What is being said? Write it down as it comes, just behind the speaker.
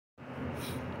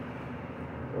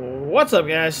What's up,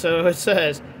 guys? So it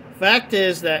says, fact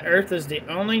is that Earth is the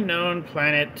only known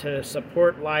planet to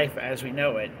support life as we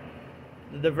know it.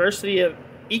 The diversity of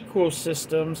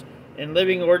ecosystems and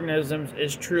living organisms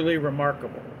is truly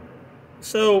remarkable.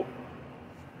 So,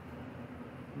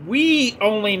 we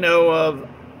only know of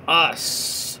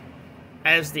us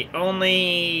as the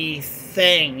only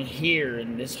thing here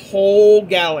in this whole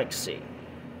galaxy.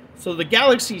 So the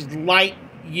galaxy's light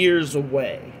years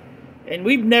away. And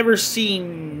we've never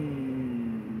seen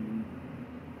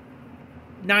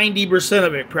 90%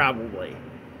 of it, probably.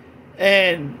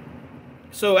 And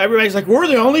so everybody's like, we're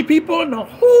the only people in the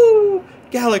whole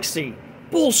galaxy.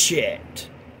 Bullshit.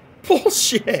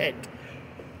 Bullshit.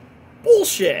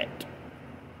 Bullshit.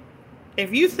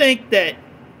 If you think that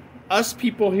us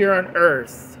people here on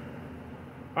Earth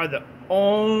are the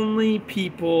only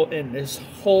people in this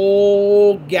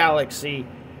whole galaxy,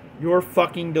 you're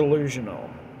fucking delusional.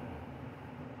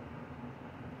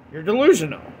 You're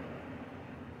delusional.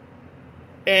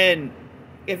 And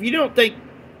if you don't think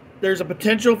there's a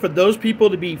potential for those people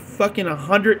to be fucking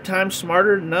 100 times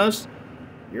smarter than us,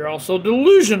 you're also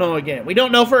delusional again. We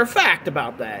don't know for a fact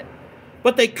about that.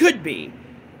 But they could be.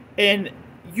 And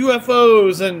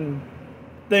UFOs and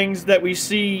things that we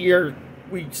see or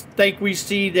we think we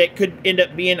see that could end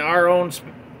up being our own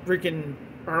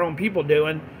people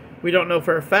doing, we don't know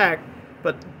for a fact.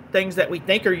 But things that we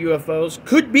think are UFOs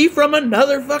could be from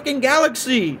another fucking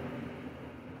galaxy.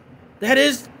 That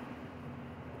is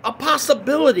a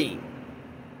possibility.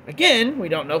 Again, we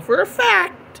don't know for a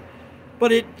fact,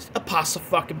 but it's a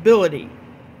possibility.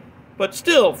 But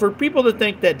still, for people to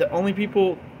think that the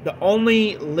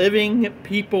only living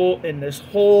people in this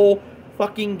whole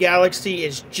fucking galaxy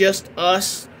is just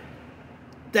us,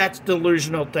 that's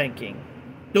delusional thinking.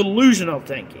 Delusional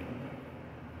thinking.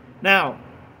 Now,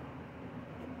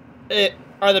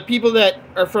 are the people that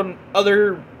are from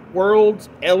other worlds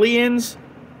aliens?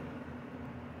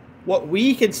 What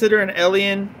we consider an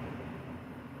alien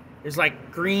is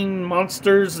like green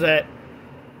monsters that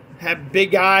have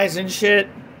big eyes and shit.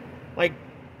 Like,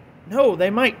 no, they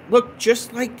might look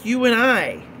just like you and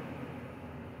I,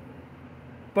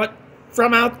 but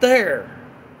from out there.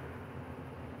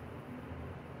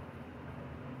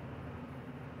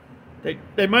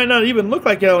 They might not even look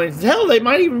like aliens. Hell, they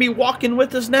might even be walking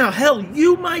with us now. Hell,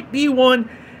 you might be one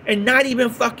and not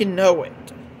even fucking know it.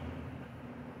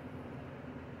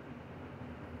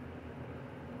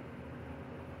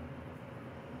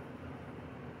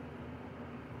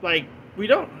 Like, we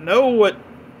don't know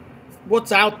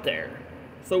what's out there.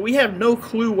 So we have no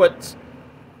clue what's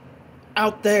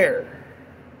out there.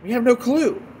 We have no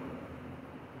clue.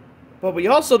 But we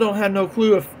also don't have no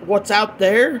clue if what's out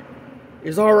there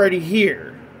is already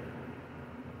here.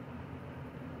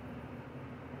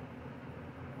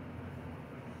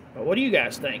 But what do you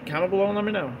guys think? Comment below and let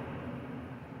me know.